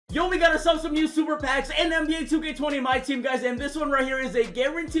Yo, we got ourselves some new super packs in NBA 2K20 My Team, guys, and this one right here is a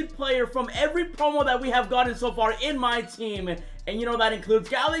guaranteed player from every promo that we have gotten so far in My Team. And you know that includes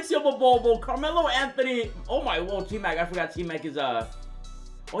Galaxy Opal Bobo, Carmelo Anthony. Oh my, whoa, T-Mac, I forgot T-Mac is oh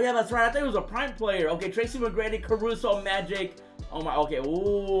yeah, that's right, I think it was a prime player. Okay, Tracy, McGrady, Caruso, Magic. Oh my, okay,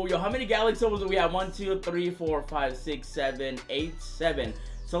 ooh, yo, how many Galaxy Opals do we have? 1, 2, 3, 4, 5, 6, 7, 8, 7.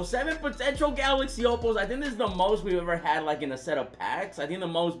 So 7 potential Galaxy Opals. I think this is the most we've ever had, like, in a set of packs. I think the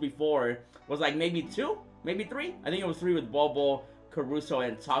most before was like maybe 2, maybe 3. I think it was 3 with Bobo, Caruso,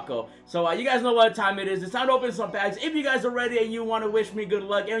 and Tacko. So you guys know what time it is. It's time to open some packs. If you guys are ready and you want to wish me good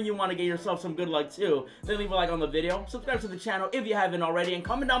luck and you want to get yourself some good luck too, then leave a like on the video, subscribe to the channel if you haven't already, and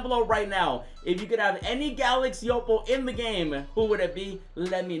comment down below right now if you could have any Galaxy Opal in the game, who would it be?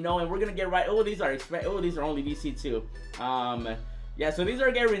 Let me know. And we're gonna get right. Oh, these are only VC2. Yeah, so these are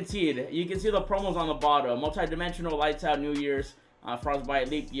guaranteed. You can see the promos on the bottom. Multi-dimensional, Lights Out, New Year's, Frostbite,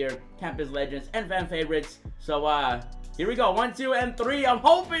 Leap Year, Campus Legends, and Fan Favorites. So, here we go. 1, 2, and 3. I'm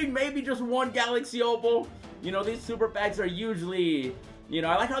hoping maybe just one Galaxy Opal. You know, these super packs are usually, you know,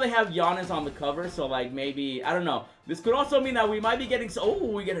 I like how they have Giannis on the cover. So, like, maybe, I don't know. This could also mean that we might be getting,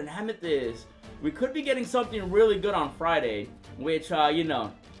 oh, we get an Amethyst. We could be getting something really good on Friday, which, you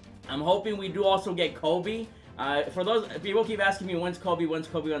know, I'm hoping we do also get Kobe. For those people keep asking me when's Kobe, when's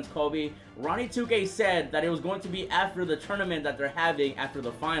Kobe, when's Kobe. Ronnie 2K said that it was going to be after the tournament that they're having after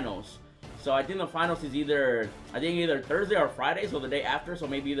the finals. So I think the finals is either Thursday or Friday, so the day after. So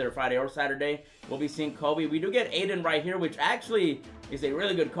maybe either Friday or Saturday we'll be seeing Kobe. We do get Aiden right here, which actually is a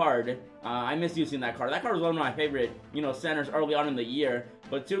really good card. I miss using that card. That card was one of my favorite, you know, centers early on in the year.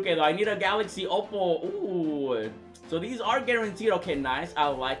 But 2K though, I need a Galaxy Opal. Ooh, so these are guaranteed. Okay, nice. I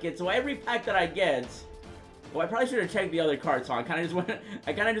like it. So every pack that I get. Well, I probably should have checked the other cards, so I kind of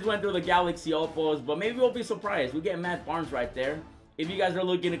just went through the Galaxy Opals, but maybe we'll be surprised. We get Matt Barnes right there. If you guys are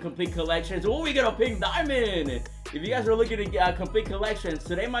looking to complete collections, oh, we get a pink diamond. If you guys are looking to get complete collections,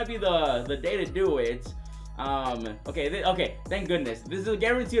 today might be the day to do it. Okay, thank goodness. This is a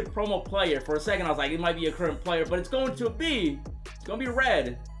guaranteed promo player. For a second, I was like, it might be a current player, but it's going to be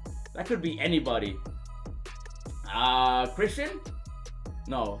red. That could be anybody. Christian?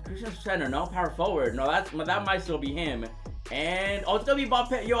 No, Christian center, no, power forward. No, that might still be him. And oh, it's gonna be Bob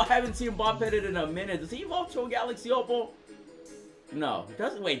Pettit. Yo, I haven't seen Bob Pettit in a minute. Does he evolve to a Galaxy Opal? No,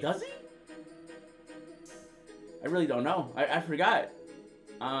 does he? I really don't know. I forgot.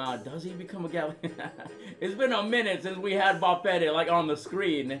 Does he become a Galaxy? It's been a minute since we had Bob Pettit like on the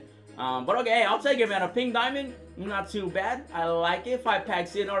screen. But okay, hey, I'll take it, man. A pink diamond, not too bad. I like it. 5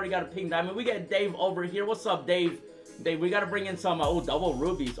 packs in, already got a pink diamond. We get Dave over here. What's up, Dave? Dave, we gotta bring in some, oh, double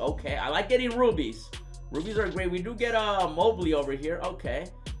rubies. Okay, I like getting rubies. Rubies are great. We do get Mobley over here. Okay.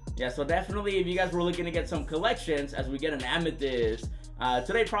 Yeah, so definitely if you guys were looking to get some collections as we get an Amethyst.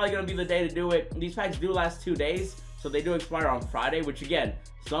 Today probably gonna be the day to do it. These packs do last 2 days, so they do expire on Friday, which again,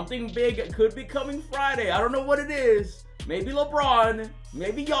 something big could be coming Friday. I don't know what it is. Maybe LeBron,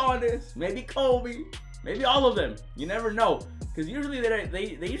 maybe Giannis, maybe Kobe, maybe all of them. You never know. Because usually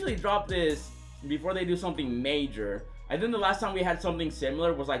they usually drop this before they do something major. I think the last time we had something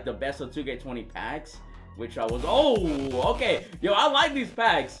similar was like the best of 2K20 packs, which was, oh, okay. Yo, I like these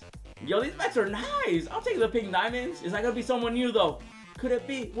packs. Yo, these packs are nice. I'll take the pink diamonds. Is that gonna be someone new though? Could it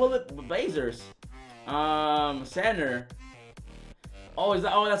be? Well, the Blazers. Center. Oh,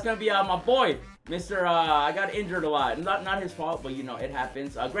 that's gonna be my boy, Mr. I got injured a lot. Not his fault, but you know, it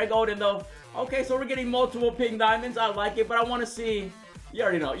happens. Greg Oden though. Okay, so we're getting multiple pink diamonds. I like it, but I want to see. You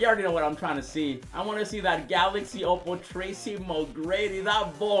already know what I'm trying to see. I want to see that Galaxy Opal Tracy McGrady.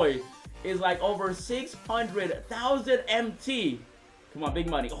 That boy is like over 600,000 MT. Come on, big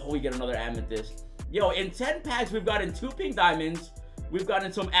money. Oh, we get another Amethyst. Yo, in 10 packs, we've gotten 2 pink diamonds. We've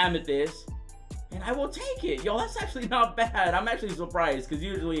gotten some Amethysts. And I will take it. Yo, that's actually not bad. I'm actually surprised because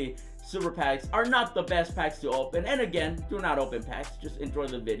usually super packs are not the best packs to open. And again, do not open packs. Just enjoy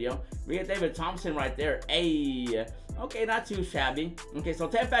the video. We get David Thompson right there. Hey. Okay, not too shabby. Okay, so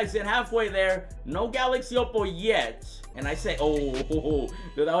 10 packs in, halfway there. No Galaxy Opal yet. And I say, oh,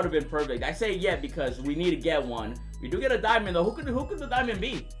 dude, that would have been perfect. I say yet because we need to get one. We do get a diamond though. Who could the diamond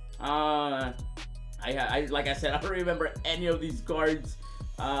be? Like I said, I don't remember any of these cards.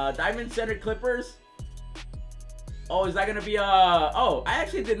 Diamond Center Clippers. Oh, is that gonna be oh, I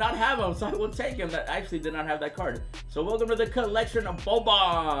actually did not have him, so I will take him. That I actually did not have that card. So welcome to the collection of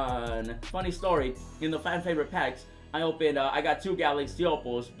Boban. Funny story, in the fan favorite packs, I opened I got 2 Galaxy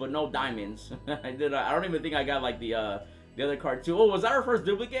Opals, but no diamonds. I don't even think I got like the other card too. Oh, was that our first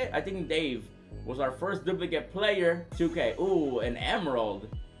duplicate? I think Dave was our first duplicate player. 2K. Ooh, an emerald.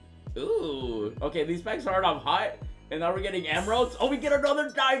 Ooh. Okay, these packs start off hot. And now we're getting emeralds. Oh, we get another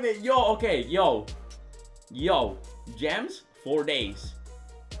diamond. Yo, okay, yo. Gems, 4 days.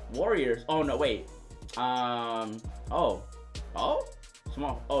 Warriors. Oh no, wait. Oh,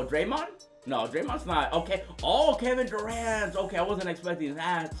 small. Oh, Draymond? No, Draymond's not. Okay. Oh, Kevin Durant. Okay, I wasn't expecting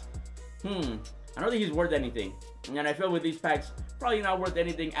that. I don't think he's worth anything. And I feel with these packs, probably not worth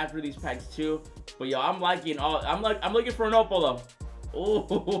anything after these packs too. But yo, I'm liking all. I'm looking for an opal though.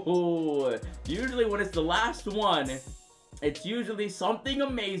 Oh, usually when it's the last one, it's usually something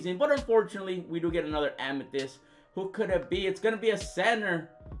amazing. But unfortunately, we do get another amethyst. Who could it be? It's gonna be a center.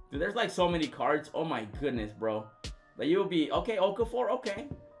 Dude, there's like so many cards. Oh my goodness, bro. Like you'll be okay. Okafor, okay.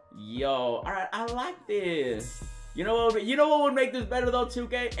 Yo, all right, I like this. You know what would make this better though,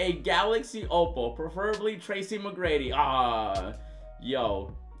 2K? A Galaxy Opal, preferably Tracy McGrady.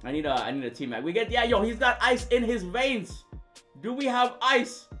 Yo, I need a T-Mac. We get, yeah, yo, he's got ice in his veins. Do we have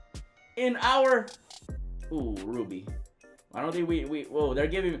ice in our? Ooh, Ruby. I don't think whoa, they're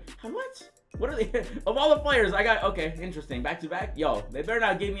giving me, what are they? Of all the players, I got, okay, interesting. Back to back. Yo, they better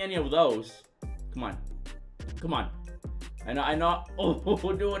not give me any of those. Come on. I know.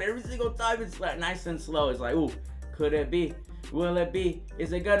 Oh, dude, every single time it's like nice and slow. It's like, ooh, could it be? Will it be?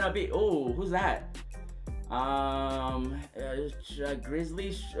 Is it gonna be? Oh, who's that?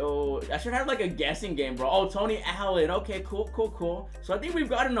 Grizzly. Oh, I should have like a guessing game, bro. Oh, Tony Allen. Okay, cool. So I think we've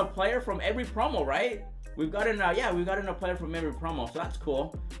gotten a player from every promo, right? We've gotten we've gotten a player from every promo, so that's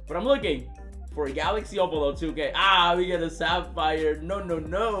cool. But I'm looking for a Galaxy Opal though, 2K. We get a Sapphire.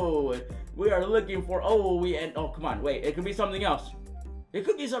 No. We are looking for, come on, wait, it could be something else.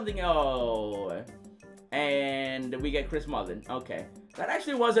 And we get Chris Mullin. Okay, that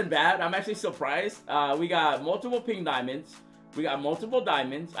actually wasn't bad. I'm actually surprised. We got multiple pink diamonds. We got multiple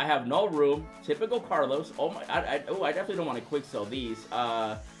diamonds. I have no room. Typical Carlos. Oh my, I definitely don't want to quick sell these.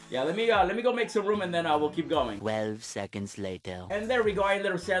 Yeah, let me go make some room and then we'll keep going. 12 seconds later. And there we go. I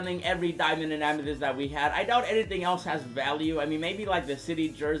ended up selling every diamond and amethyst that we had. I doubt anything else has value. I mean, maybe like the city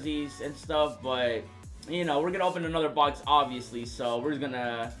jerseys and stuff, but you know, we're gonna open another box obviously. So we're just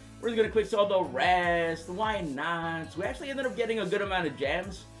gonna quick sell the rest. Why not? So we actually ended up getting a good amount of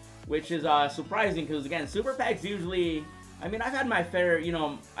gems, which is surprising because again, super packs usually. I mean, I've had my fair. You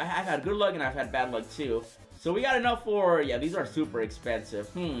know, I've had good luck and I've had bad luck too. So we got enough for, yeah, these are super expensive.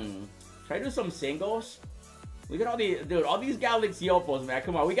 Should I do some singles? Look at all these, dude, all these Galaxy Opals, man.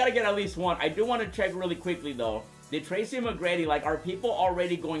 Come on, we gotta get at least one. I do want to check really quickly, though. Did Tracy McGrady, like, are people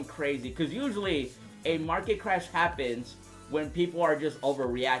already going crazy? Because usually, a market crash happens when people are just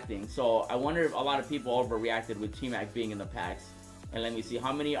overreacting. So I wonder if a lot of people overreacted with T-Mac being in the packs. And let me see,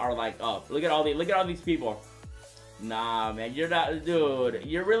 how many are, like, up? Look at all these people. Nah, man, you're not, dude,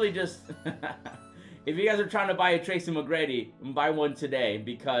 you're really just... If you guys are trying to buy a Tracy McGrady, buy one today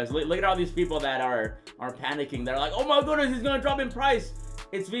because look at all these people that are panicking. They're like, oh my goodness, he's gonna drop in price.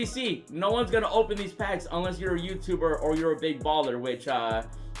 It's VC. No one's gonna open these packs unless you're a YouTuber or you're a big baller, which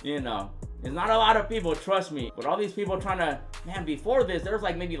you know, is not a lot of people, trust me. But all these people trying to, man, before this, there was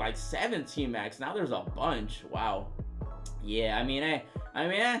like maybe like 7 T-Max. Now there's a bunch. Wow. Yeah, I mean,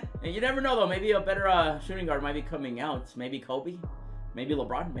 you never know though. Maybe a better shooting guard might be coming out. Maybe Kobe, maybe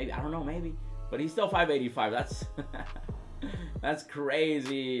LeBron, maybe, I don't know, maybe. But he's still 585. That's that's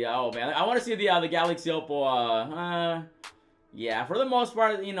crazy. Oh man, I want to see the Galaxy Opal. Yeah, for the most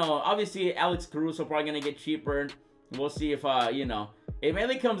part, you know, obviously Alex Caruso probably gonna get cheaper. We'll see if you know, it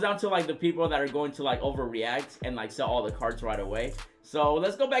mainly comes down to like the people that are going to like overreact and like sell all the cards right away. So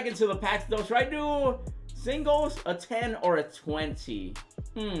let's go back into the packs though. Should I do singles, a 10 or a 20?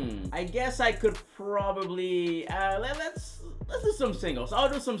 I guess I could probably let's do some singles. I'll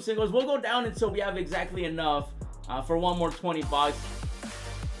do some singles. We'll go down until we have exactly enough for one more 20 bucks.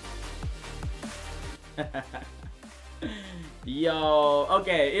 Yo,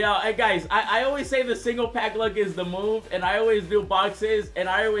 okay, you know, hey guys, I always say the single pack luck is the move, and I always do boxes, and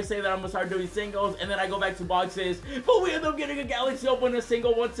I always say that I'm gonna start doing singles, and then I go back to boxes, but we end up getting a Galaxy Open a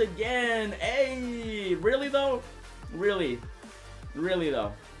single once again. Hey, really though? Really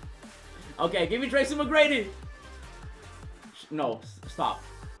though? Okay, give me Tracy McGrady. No, stop.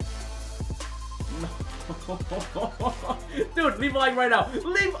 No. Dude, leave a like right now.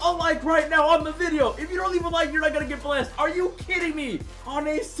 Leave a like right now on the video. If you don't leave a like, you're not gonna get blessed. Are you kidding me? On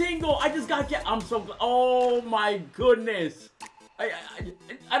a single, I just got I'm so glad. Oh my goodness. I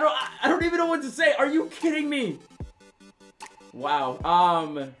don't even know what to say. Are you kidding me?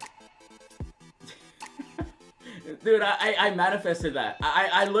 Wow. Dude, I manifested that.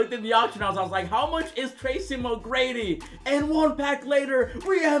 I looked at the auction house. I was like, how much is Tracy McGrady? And one pack later,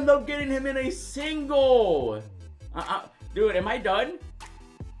 we end up getting him in a single. Dude, am I done?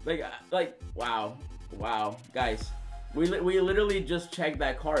 Like, wow, guys. We literally just checked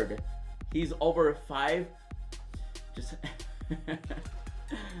that card. He's over 5. Just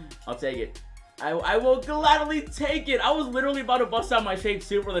I'll take it. I will gladly take it. I was literally about to bust out my shades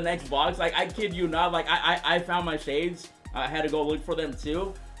too for the next box. Like, I kid you not. Like, I found my shades. I had to go look for them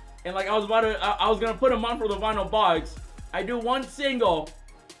too. And like, I was gonna put them on for the vinyl box. I do one single.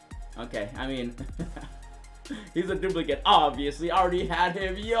 Okay, I mean, he's a duplicate. Obviously, I already had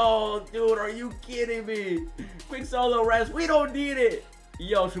him. Yo, dude, are you kidding me? Quick solo rest. We don't need it.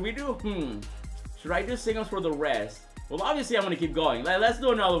 Yo, should we do? Should I do singles for the rest? Well, obviously, I'm gonna keep going. Let's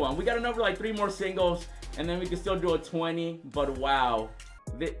do another one. We got another like 3 more singles, and then we can still do a 20. But wow,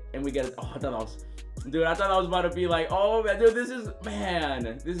 and we get it. Oh, I thought that was, dude. I thought that was about to be like, oh man, dude, this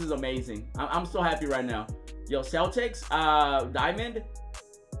is amazing. I'm so happy right now. Yo, Celtics, Diamond.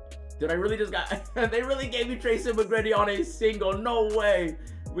 Dude, I really just got. They really gave me Tracy McGrady on a single. No way.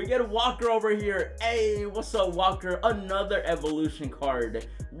 We get Walker over here. Hey, what's up, Walker? Another evolution card.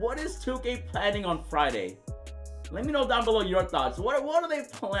 What is 2K planning on Friday? Let me know down below your thoughts. What are they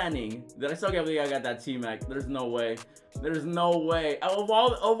planning? Did I still get? I got that T-Mac. There's no way. There's no way. Of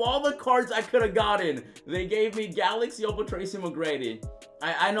all the cards I could have gotten, they gave me Galaxy Opal Tracy McGrady.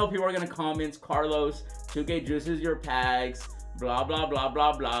 I know people are gonna comment, Carlos, 2K juices your packs, blah blah blah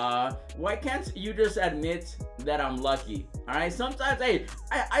blah blah. Why can't you just admit that I'm lucky? All right. Sometimes, hey,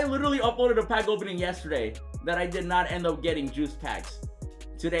 I literally uploaded a pack opening yesterday that I did not end up getting juice packs.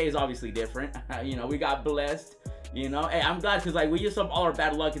 Today is obviously different. You know, we got blessed. You know, hey, I'm glad because like we used up all our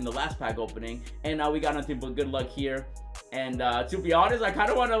bad luck in the last pack opening, and now we got nothing but good luck here. And to be honest, I kind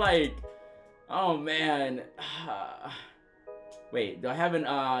of want to like, oh man, wait, do I have an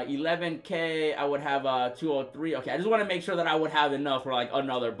 11K? I would have 203. Okay, I just want to make sure that I would have enough for like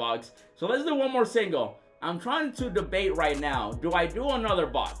another box. So let's do one more single. I'm trying to debate right now. Do I do another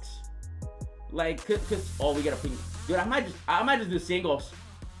box? Like, cause oh, we get a pink. Dude, I might just do singles.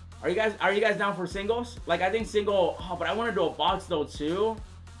 Are you guys down for singles? Like, I think single, oh, but I want to do a box though too.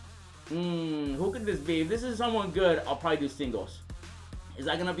 Who could this be? If this is someone good, I'll probably do singles. Is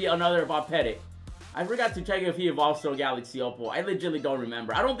that gonna be another Bob Pettit? I forgot to check if he evolves to a Galaxy Opal. I legitimately don't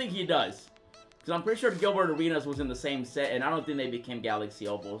remember. I don't think he does. Because I'm pretty sure Gilbert Arenas was in the same set, and I don't think they became Galaxy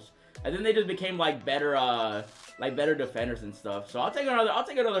Opals. I think they just became like better defenders and stuff. So I'll take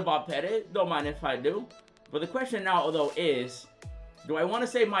another Bob Pettit. Don't mind if I do. But the question now though is, do I want to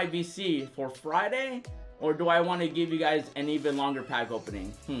save my VC for Friday, or do I want to give you guys an even longer pack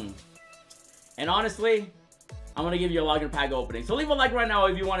opening? And honestly, I'm going to give you a longer pack opening. So leave a like right now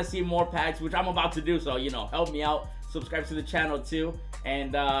if you want to see more packs, which I'm about to do. So, you know, help me out. Subscribe to the channel too.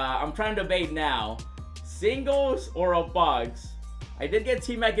 And I'm trying to debate now. Singles or a box? I did get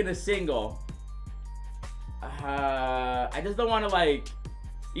T-Mac in a single. I just don't want to like...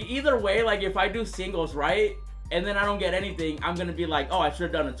 Either way, like if I do singles, right? And then I don't get anything, I'm going to be like, oh, I should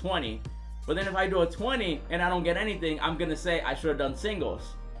have done a 20. But then if I do a 20 and I don't get anything, I'm going to say I should have done singles.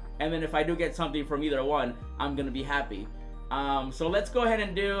 And then if I do get something from either one, I'm going to be happy. So let's go ahead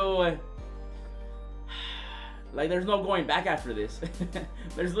and do... Like, there's no going back after this.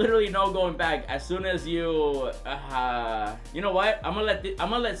 There's literally no going back. As soon as you... you know what? I'm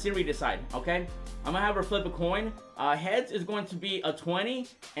gonna let Siri decide, okay? I'm gonna have her flip a coin. Heads is going to be a 20,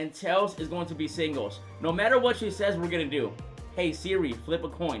 and tails is going to be singles. No matter what she says, we're gonna do. Hey, Siri, flip a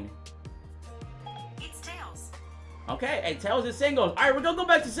coin. It's tails. Okay, hey, tails is singles. All right, we're gonna go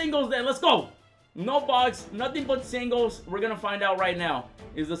back to singles then. Let's go. No box, nothing but singles. We're gonna find out right now.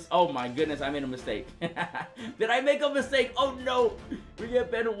 Is this... Oh my goodness, I made a mistake. Did I make a mistake? Oh no. We get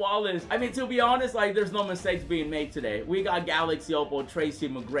Ben Wallace. I mean, to be honest, like, there's no mistakes being made today. We got Galaxy Opal Tracy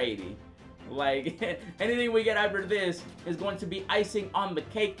McGrady. Like, anything we get after this is going to be icing on the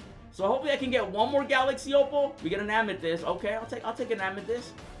cake. So hopefully I can get one more Galaxy Opal. We get an Amethyst. Okay, I'll take an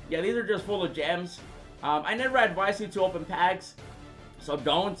Amethyst. Yeah, these are just full of gems. I never advise you to open packs, so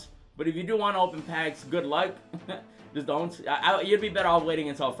don't. But if you do want to open packs, good luck. Just don't. You'd be better off waiting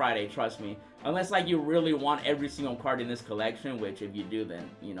until Friday, trust me. Unless, like, you really want every single card in this collection, which if you do, then,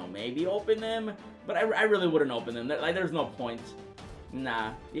 you know, maybe open them. But I really wouldn't open them. Like, there's no point.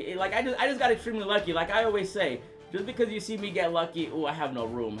 Nah. Like, I just got extremely lucky. Like I always say, just because you see me get lucky, ooh, I have no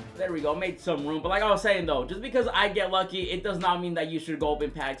room. There we go, made some room. But like I was saying, though, just because I get lucky, it does not mean that you should go open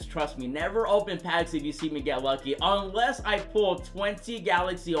packs. Trust me, never open packs if you see me get lucky. Unless I pull 20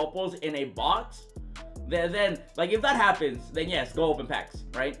 Galaxy Opals in a box. Then, like, if that happens, then yes, go open packs,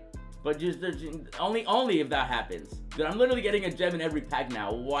 right? But just only if that happens. Dude, I'm literally getting a gem in every pack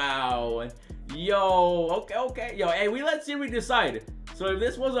now. Wow. Yo, okay. Yo, hey, we let Siri decide. So if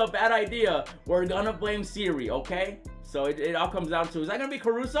this was a bad idea, we're gonna blame Siri, okay? So it all comes down to, is that going to be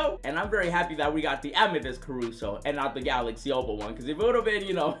Caruso? And I'm very happy that we got the Amethyst Caruso and not the Galaxy Opal one. Because if it would have been,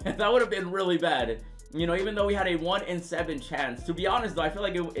 you know, that would have been really bad. You know, even though we had a 1 in 7 chance. To be honest, though, I feel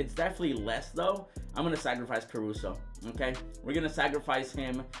like it's definitely less, though. I'm going to sacrifice Caruso, okay? We're going to sacrifice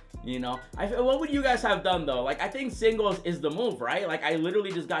him, you know. What would you guys have done, though? Like, I think singles is the move, right? Like, I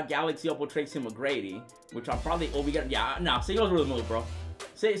literally just got Galaxy Opal, Tracy McGrady, which I'm probably... Oh, we got... Yeah, no, singles were the move, bro.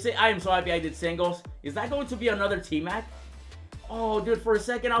 I am so happy I did singles. Is that going to be another T-Mac? Oh, dude, for a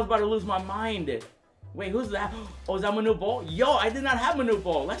second, I was about to lose my mind. Wait, who's that? Oh, is that Manu Ball? Yo, I did not have Manu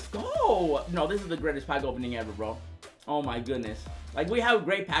Ball. Let's go. No, this is the greatest pack opening ever, bro. Oh, my goodness. Like, we have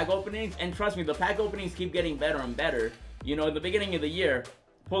great pack openings, and trust me, the pack openings keep getting better and better. You know, in the beginning of the year,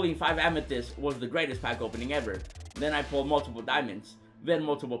 pulling 5 amethysts was the greatest pack opening ever. Then I pulled multiple diamonds, then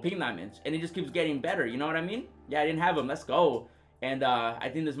multiple pink diamonds, and it just keeps getting better. You know what I mean? Yeah, I didn't have them. Let's go. And I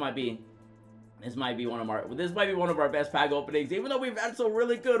think this might be one of our best pack openings, even though we've had some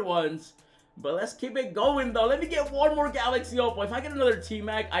really good ones. But let's keep it going, though. Let me get one more Galaxy Opal. If I get another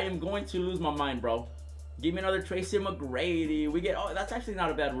T-Mac, I am going to lose my mind, bro. Give me another Tracy McGrady. We get... Oh, that's actually not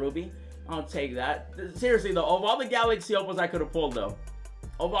a bad Ruby. I'll take that. Seriously, though, of all the Galaxy Opals I could have pulled, though.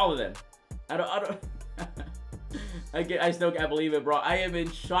 Of all of them. I don't... I still can't believe it, bro. I am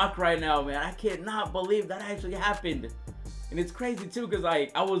in shock right now, man. I cannot believe that actually happened. And it's crazy, too, because,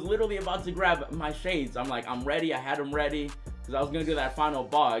 like, I was literally about to grab my shades. I'm like, I'm ready. I had them ready because I was going to do that final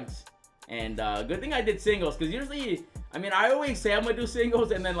box. And good thing I did singles, because usually, I mean, I always say I'm going to do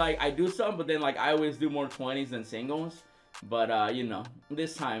singles, and then, like, I do some, but then, like, I always do more 20s than singles. But, you know,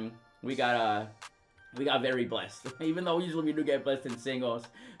 this time, we got very blessed, even though usually we do get blessed in singles.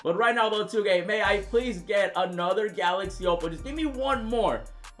 But right now, though, 2K, may I please get another Galaxy Opal? Just give me one more,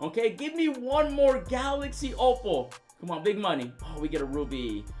 okay? Give me one more Galaxy Opal. Come on, big money. Oh, we get a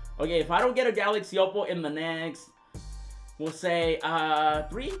Ruby. Okay, if I don't get a Galaxy Opal in the next, we'll say,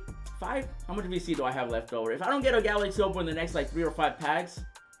 3? 5? How much VC do I have left over? If I don't get a Galaxy Opal in the next like 3 or 5 packs,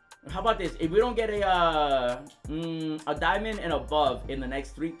 how about this? If we don't get a diamond and above in the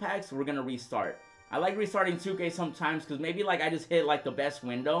next 3 packs, we're gonna restart. I like restarting 2K sometimes because maybe like I just hit like the best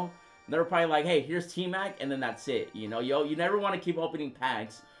window. They're probably like, hey, here's T-Mac, and then that's it. You know, you never want to keep opening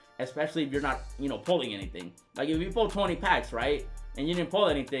packs, especially if you're not, you know, pulling anything. Like if you pull 20 packs, right? And you didn't pull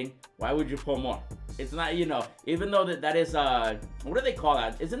anything, why would you pull more? It's not, you know, even though that is, what do they call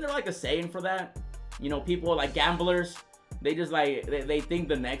that? Isn't there like a saying for that? You know, people like gamblers, they just like, they think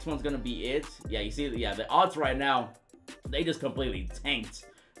the next one's gonna be it. Yeah, you see, yeah, the odds right now, they just completely tanked.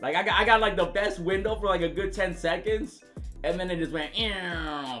 Like, I got like the best window for like a good 10 seconds, and then it just went,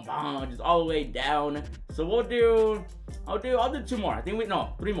 just all the way down. So we'll do, I'll do 2 more. I think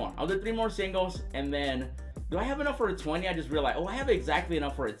 3 more. I'll do 3 more singles, and then, do I have enough for a 20? I just realized, oh, I have exactly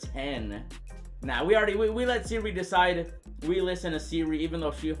enough for a 10. Nah, we let Siri decide. We listen to Siri, even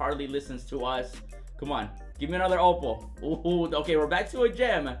though she hardly listens to us. Come on, give me another opal. Ooh, okay, we're back to a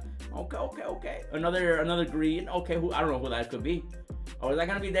gem. Okay. Another green. Okay, I don't know who that could be. Oh, is that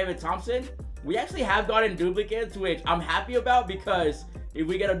gonna be David Thompson? We actually have gotten duplicates, which I'm happy about, because if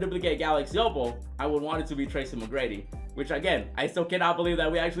we get a duplicate Galaxy Opal, I would want it to be Tracy McGrady. Which, again, I still cannot believe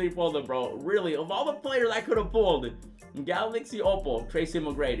that we actually pulled him, bro. Really, of all the players I could have pulled, Galaxy Opal, Tracy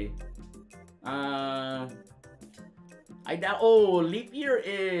McGrady. I doubt. Oh, leap year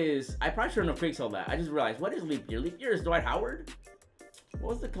is. I probably shouldn't have quick-sold that. I just realized. What is leap year? Leap year is Dwight Howard?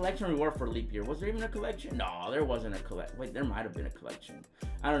 What was the collection reward for leap year? Was there even a collection? No, there wasn't a collection. Wait, there might have been a collection.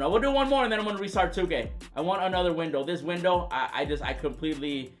 I don't know. We'll do one more, and then I'm going to restart 2K. I want another window. This window, I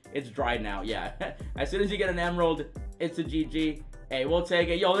completely, it's dry now. Yeah. As soon as you get an emerald, it's a GG. Hey, we'll take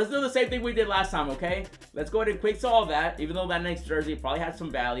it. Yo, let's do the same thing we did last time, okay? Let's go ahead and quick solve that, even though that next jersey probably had some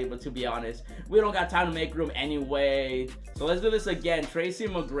value, but to be honest, we don't got time to make room anyway. So let's do this again. Tracy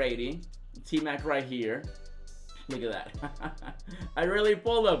McGrady, T-Mac right here. Look at that. I really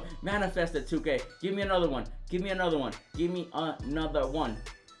pulled him. Manifested 2K. Give me another one. Give me another one. Give me another one.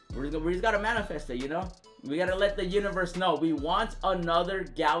 We just gotta manifest it, you know? We gotta let the universe know. We want another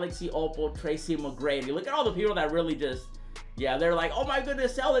Galaxy Opal Tracy McGrady. Look at all the people that really just... Yeah, they're like, oh my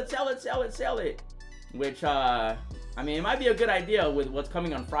goodness, sell it, sell it, sell it, sell it. Which, I mean, it might be a good idea with what's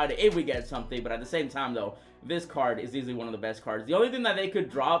coming on Friday if we get something. But at the same time, though, this card is easily one of the best cards. The only thing that they could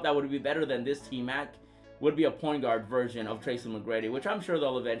drop that would be better than this T-Mac would be a point guard version of Tracy McGrady, which I'm sure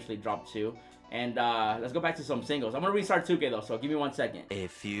they'll eventually drop too. And let's go back to some singles. I'm gonna restart 2K though, so give me 1 second. A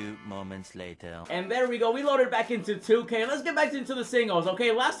few moments later. And there we go. We loaded back into 2K. Let's get back into the singles.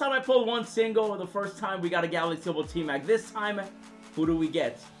 Okay, last time I pulled 1 single. The first time we got a Galaxy Opal T-Mac. This time, who do we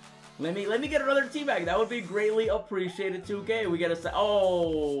get? Let me get another T-Mac. That would be greatly appreciated. 2K. We get a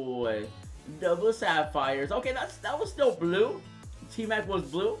double sapphires. Okay, that was still blue. T-Mac was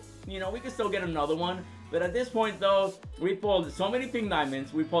blue. You know, we could still get another one. But at this point, though, we pulled so many pink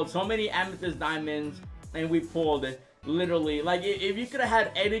diamonds. We pulled so many amethyst diamonds. And we pulled literally, like, if you could have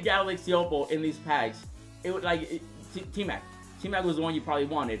had any Galaxy Opal in these packs, it would, like, T-Mac. T-Mac was the one you probably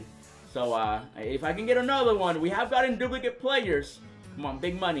wanted. So, if I can get another one, we have gotten duplicate players. Come on,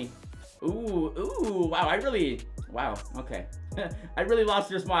 big money. Ooh, wow, wow, okay. I really lost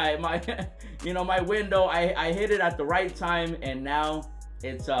just my you know, my window. I hit it at the right time, and now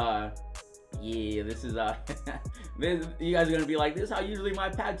it's, yeah, this is, you guys are gonna be like, this is how usually my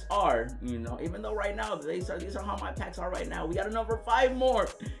packs are, you know, even though right now, these are how my packs are right now. We got a number 5 more.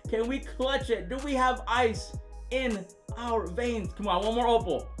 Can we clutch it? Do we have ice in our veins? Come on, one more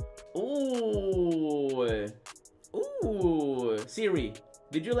opal. Ooh, Siri,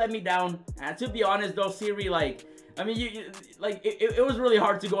 did you let me down? And to be honest though, Siri, like, I mean, it was really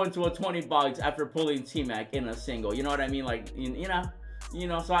hard to go into a 20 bucks after pulling T-Mac in a single, you know what I mean? Like, you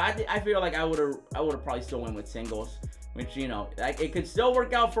know, so I feel like I would have probably still went with singles, which, you know, like, it could still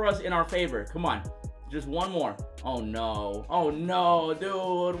work out for us in our favor. Come on, just one more. Oh no,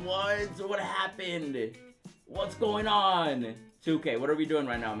 dude, what happened? What's going on? 2K, what are we doing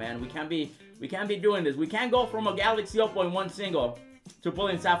right now, man? We can't be doing this. We can't go from a Galaxy Opal in one single to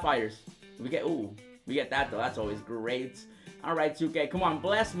pulling sapphires. We get that though. That's always great. All right, 2K, come on,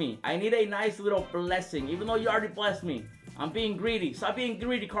 bless me. I need a nice little blessing, even though you already blessed me. I'm being greedy. Stop being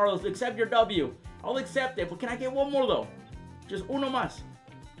greedy, Carlos. Accept your W. I'll accept it, but can I get one more, though? Just uno más.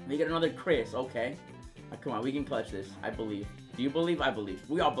 We get another Chris. Okay. Come on, we can clutch this. I believe. Do you believe? I believe.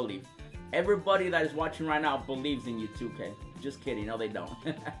 We all believe. Everybody that is watching right now believes in you, 2K. Just kidding. No, they don't.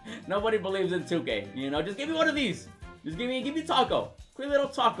 Nobody believes in 2K. You know, just give me one of these. Just give me taco. Quick little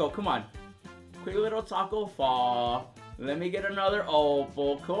taco. Come on. Quick little taco fall. Let me get another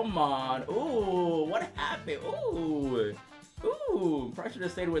opal. Come on. Ooh, what happened? Ooh. Probably should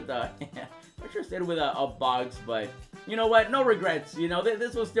have stayed with a box, but you know what? No regrets. You know,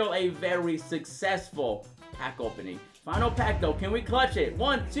 this was still a very successful pack opening. Final pack though. Can we clutch it?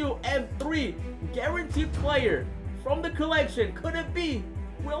 1, 2, and 3. Guaranteed player from the collection. Could it be?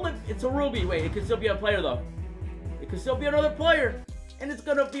 Will it? It's a ruby. Wait, it could still be a player though. It could still be another player. And it's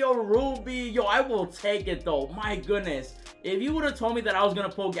gonna be a ruby. Yo, I will take it though. My goodness. If you would have told me that I was gonna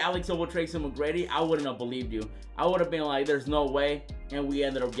pull Galaxy over Tracy McGrady, I wouldn't have believed you. I would have been like, there's no way. And we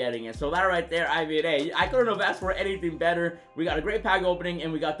ended up getting it. So that right there, I mean, hey, I couldn't have asked for anything better. We got a great pack opening,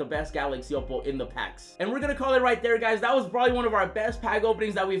 and we got the best Galaxy Opal in the packs. And we're gonna call it right there, guys. That was probably one of our best pack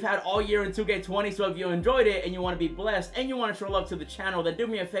openings that we've had all year in 2K20. So if you enjoyed it and you want to be blessed and you want to show love to the channel, then do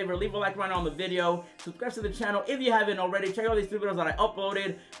me a favor, leave a like right now on the video. Subscribe to the channel if you haven't already. Check out these 3 videos that I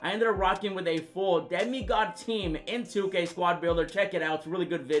uploaded. I ended up rocking with a full demigod team in 2K Squad Builder. Check it out. It's a really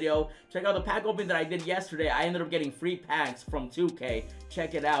good video. Check out the pack opening that I did yesterday. I ended up getting free packs from 2K.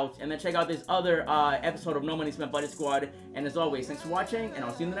 Check it out. And then check out this other episode of No Money Spent Buddy Squad. And as always, thanks for watching, and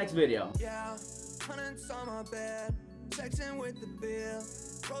I'll see you in the next video. Yeah, hundreds on my bed, texting with the bill.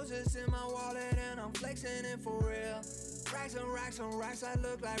 Roses in my wallet and I'm flexing it for real. Racks on racks on racks, I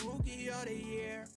look like rookie of the year.